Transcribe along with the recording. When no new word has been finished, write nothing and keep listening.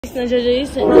Na Jojo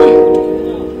isso, so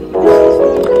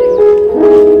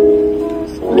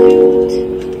cute.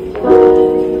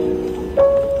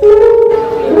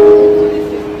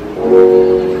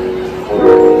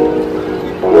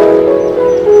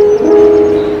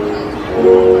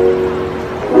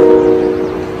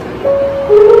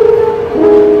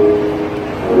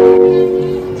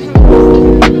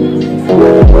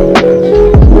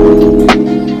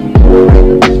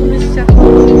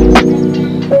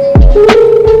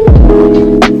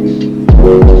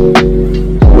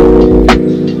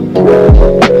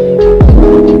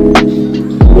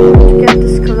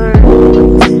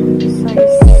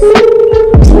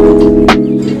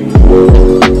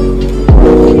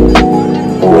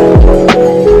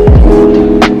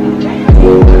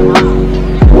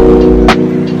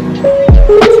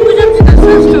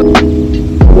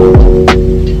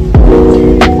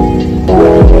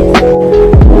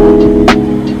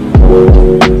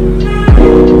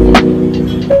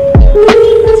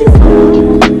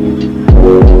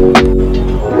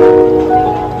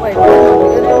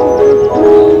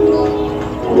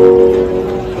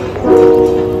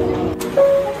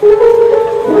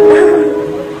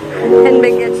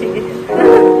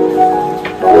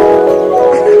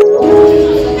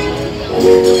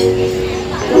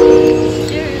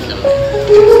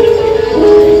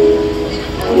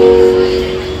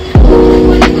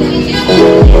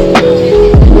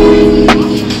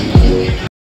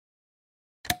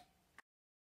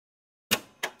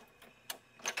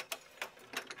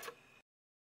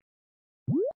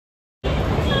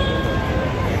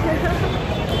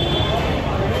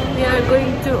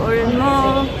 Going to Orion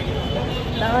Mall.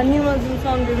 The animals we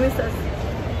found, they miss us.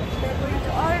 We're going to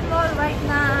Orion Mall right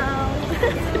now.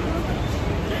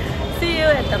 See you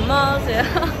at the mall.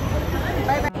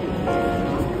 Bye bye.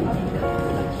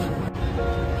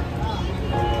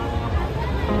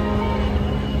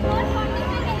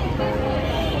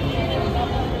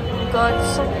 God,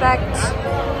 so packed.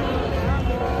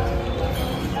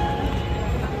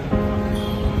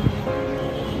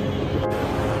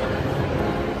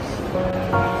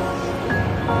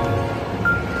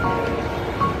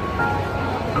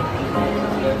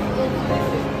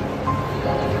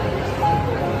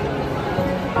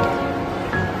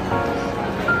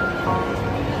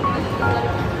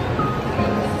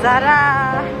 Zara!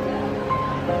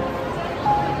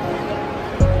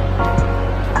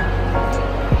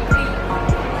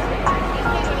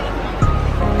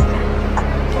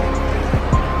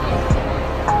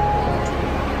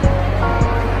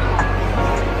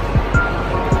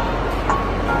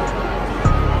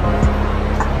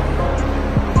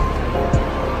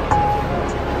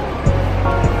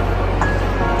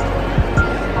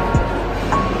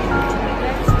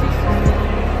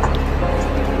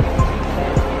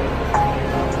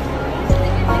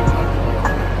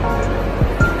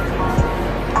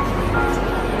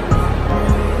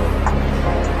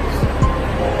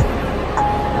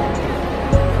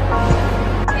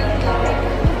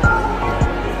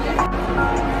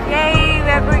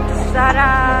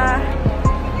 Zara.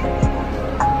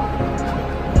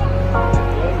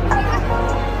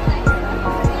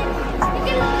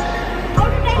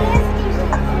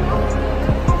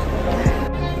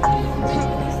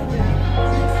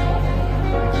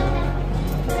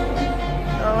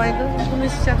 Oh my god,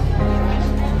 gumis siya.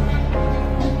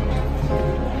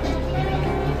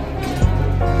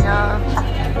 Yeah.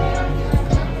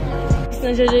 It's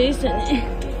not Jojo Isen eh.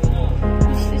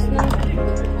 It's not.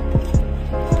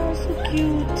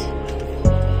 Cute.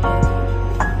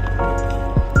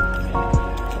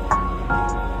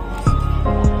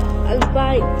 I'll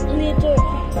buy later.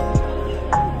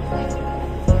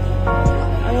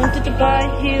 I wanted to buy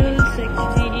heels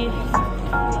actually.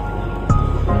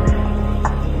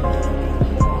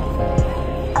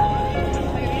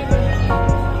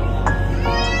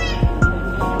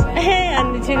 Hey,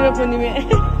 I'm the children for me.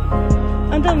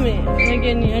 I'm done me.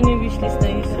 Again, I need wish list.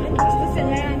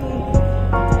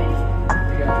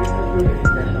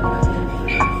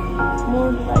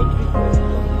 More like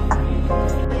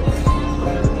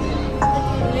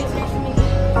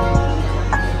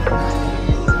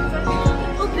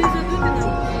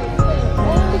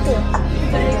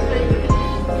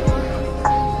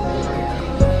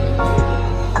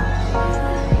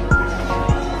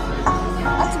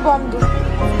that's bomb.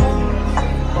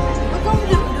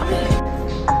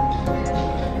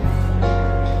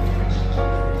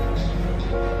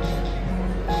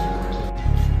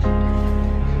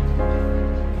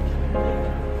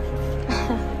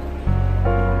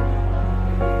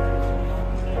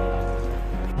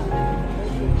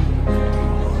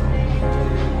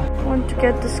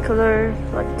 Get this color,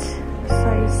 what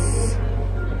size?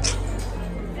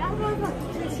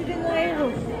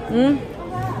 Hmm?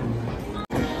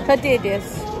 38 years.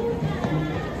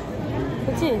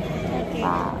 That's it.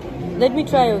 Wow. Let me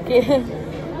try, okay?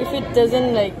 If it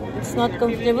doesn't like, it's not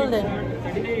comfortable then.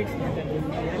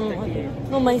 Okay.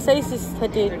 No, my size is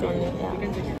 38 only. Yeah.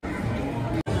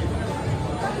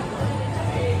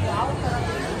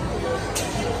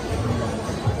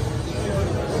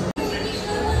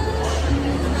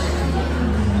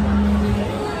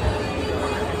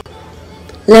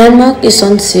 Landmark is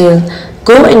on sale.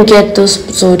 Go and get those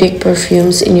Zodiac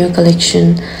perfumes in your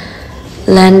collection.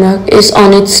 Landmark is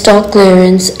on its stock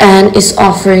clearance and is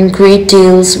offering great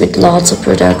deals with lots of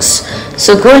products.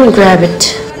 So go and grab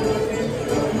it.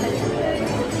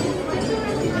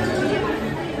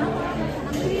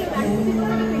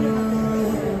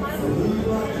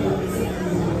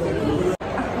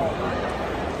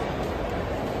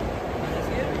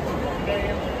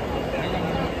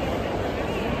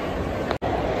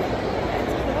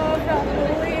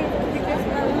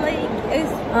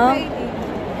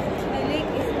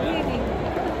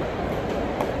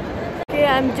 Okay,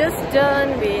 I'm just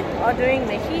done with ordering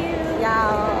the heel.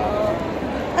 Yeah.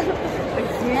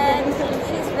 And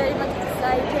she's very much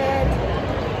excited.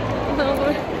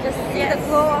 Just see the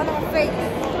glow on her face.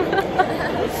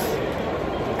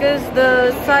 Because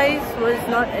the size was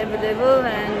not available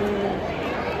and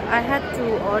I had to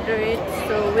order it,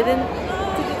 so within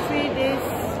 2 to 3 days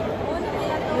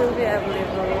it will be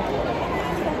available.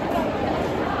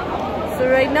 So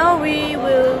right now we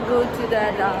will go to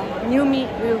that New Me.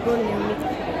 We will go New Me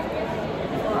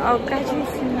for our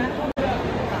graduation.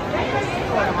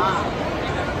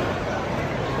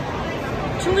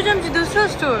 중구잠지도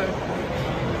store.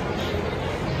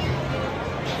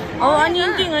 Oh, ani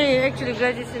inting actually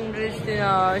graduation dress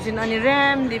din ani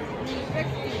ram dip.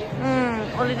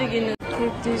 Already gini.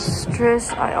 This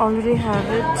dress I already have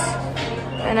it,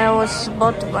 and I was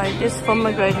about to buy this for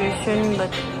my graduation, but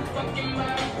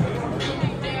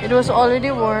it was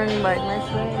already worn by my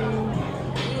friend.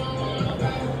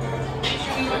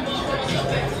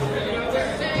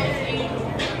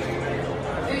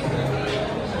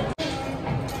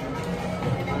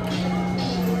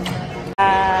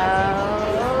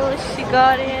 Wow, she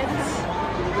got it.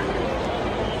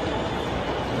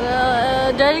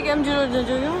 Direct M0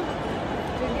 jojo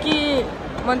ki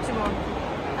manchi mo.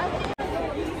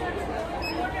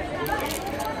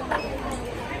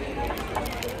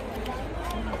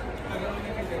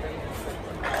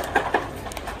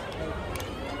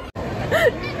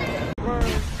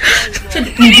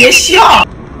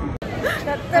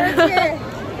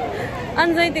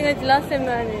 Anjay tinggal jelas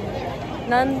semani.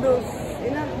 Nando's,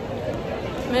 ina.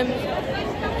 Mem.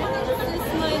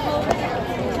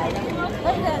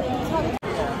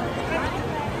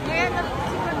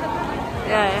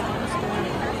 Yeah.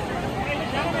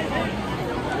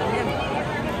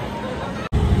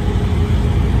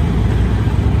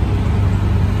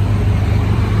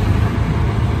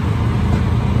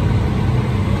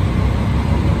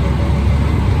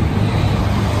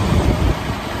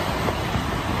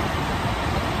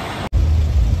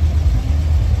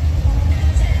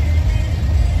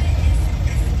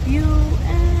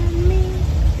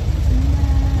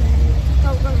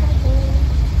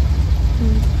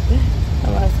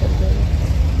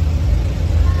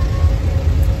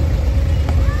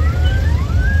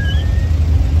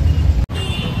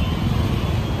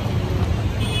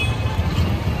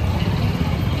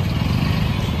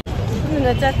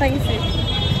 Thanks. I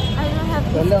don't have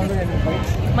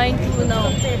mine too now.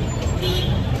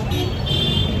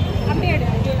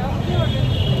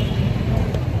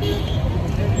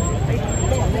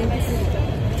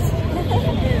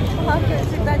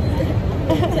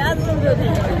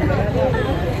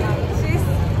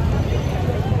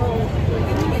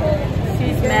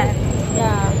 She's mad.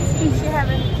 Yeah. She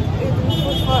haven't eaten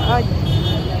food for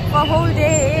a whole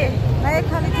day.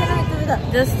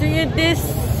 Just to eat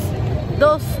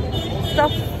those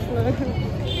stuff.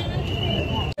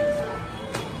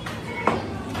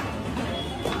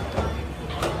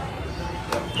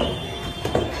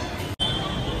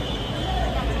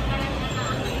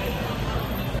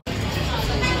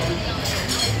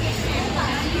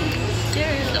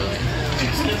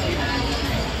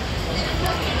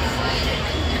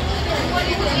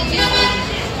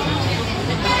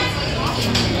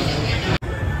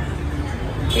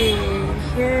 Okay,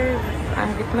 here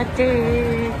I'm with my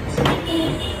date.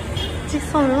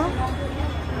 찍어요?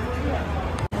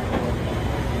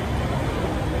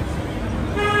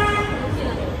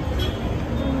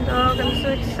 Dog, I'm so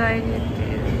excited,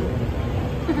 dude.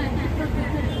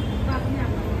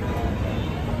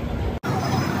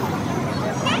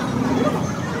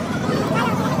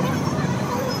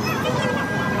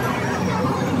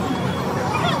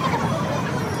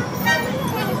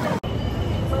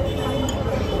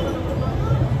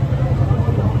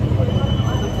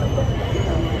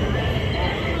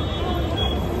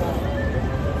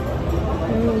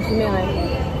 Yeah,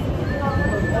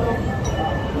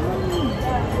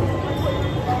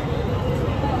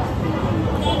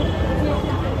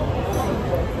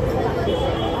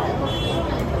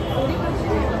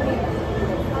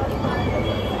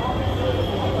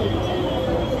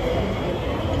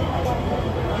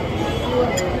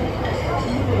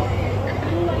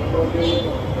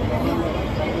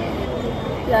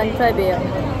 and try beer.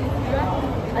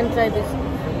 And try this.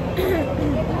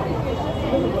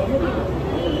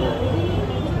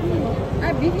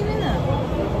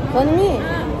 For me.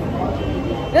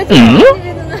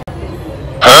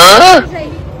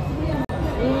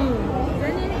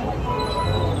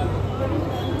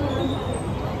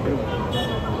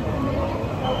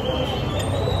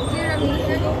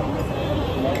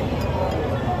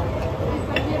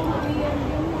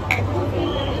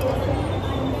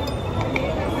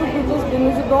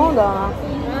 Music going down.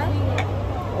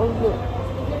 Oh, good.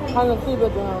 Hang a fever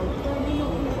down.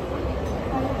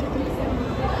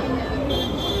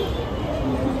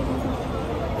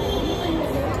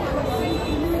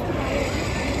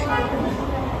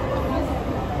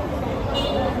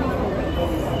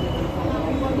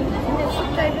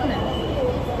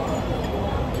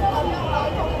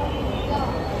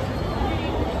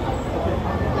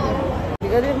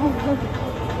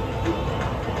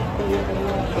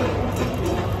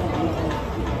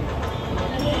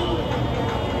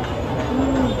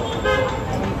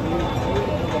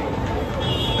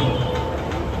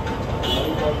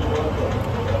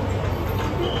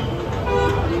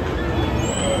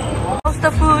 The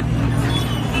food.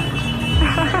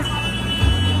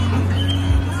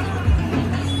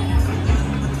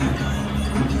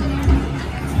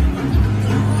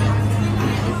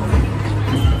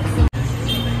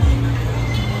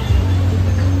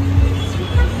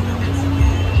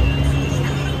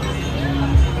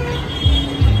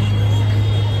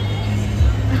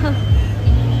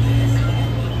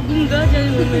 Enggak, jadi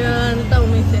lumayan tahu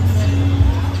misal.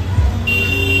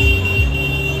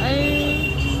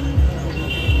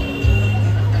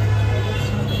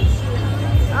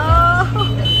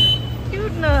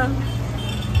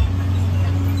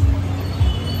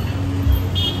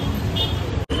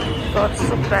 Lots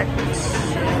of packets.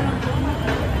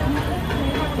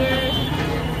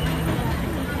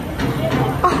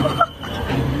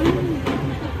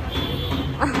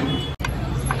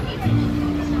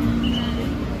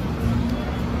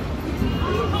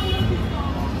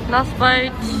 Last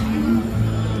bite.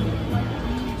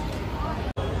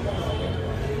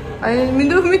 Ay,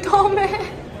 minum tome.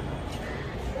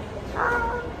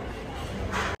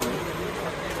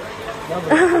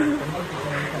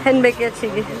 Handbag ya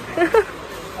sige.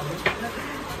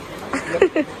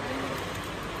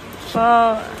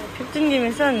 Wow, 15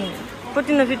 김이선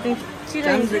 14 or 15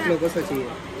 chance लोगों को चाहिए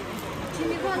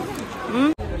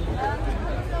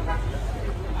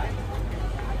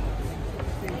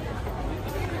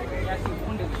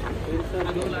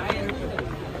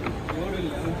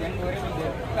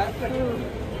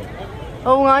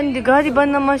Oo nga, hindi ka, di ba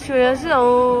naman siya siya?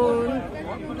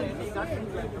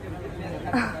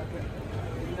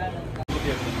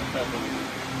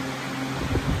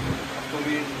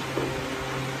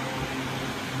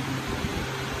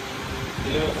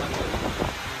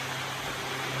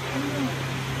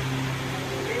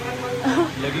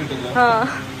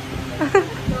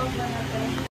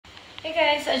 Hey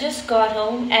guys, I just got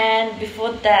home, and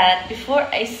before that, before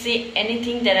I say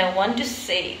anything that I want to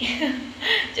say,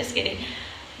 just kidding.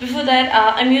 Before that,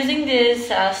 I'm using this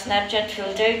Snapchat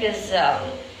filter because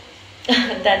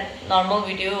that normal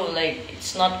video, like,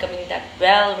 it's not coming that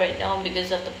well right now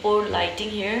because of the poor lighting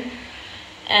here,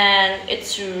 and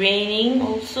it's raining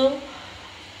also.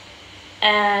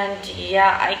 And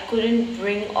yeah, I couldn't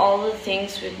bring all the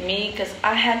things with me because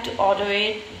I had to order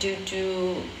it due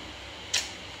to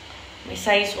my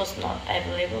size was not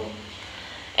available.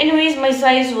 Anyways, my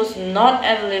size was not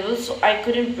available, so I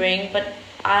couldn't bring, but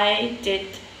I did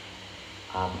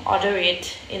order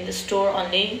it in the store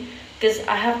only because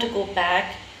I have to go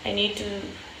back. I need to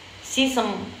see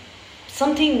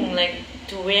something like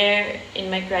to wear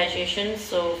in my graduation,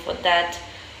 so for that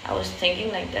I was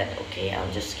thinking like that, okay,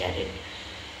 I'll just get it.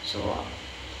 So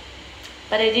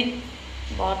but I did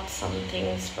bought some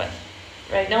things, but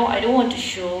right now I don't want to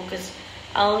show because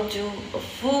I'll do a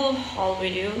full haul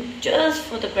video just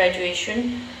for the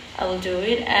graduation. I will do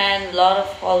it, and a lot of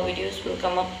haul videos will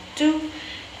come up too,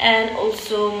 and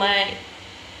also my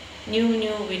new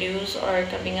videos are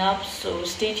coming up, so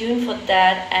stay tuned for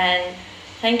that. And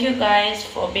thank you guys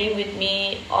for being with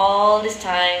me all this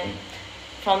time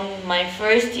from my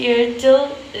first year till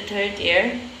the third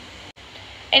year.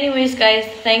 anyways guys,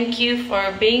 thank you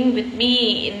for being with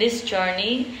me in this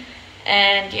journey,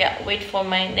 and yeah, wait for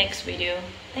my next video.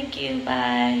 Thank you,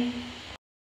 bye.